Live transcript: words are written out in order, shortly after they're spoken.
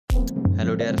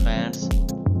dear friends,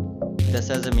 this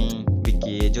is me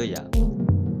Vicky Joya,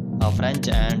 a French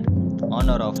and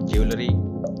owner of jewelry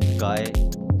guy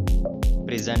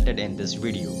presented in this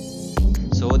video.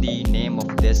 So the name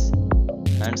of this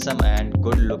handsome and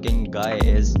good looking guy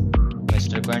is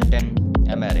Mr. Quentin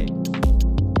Emery.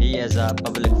 He is a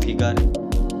public figure,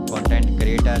 content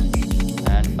creator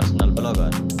and personal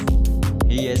blogger.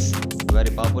 He is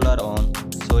very popular on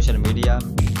social media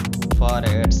for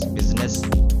its business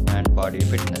and body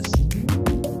fitness.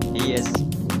 He is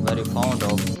very fond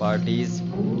of parties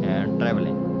and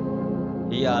traveling.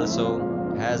 He also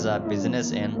has a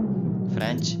business in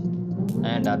France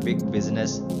and a big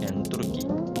business in Turkey.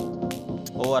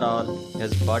 Overall,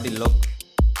 his body look,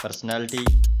 personality,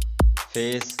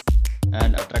 face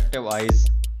and attractive eyes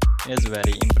is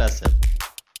very impressive.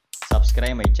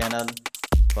 Subscribe my channel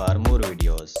for more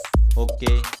videos.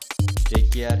 Okay,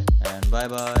 take care and bye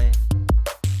bye.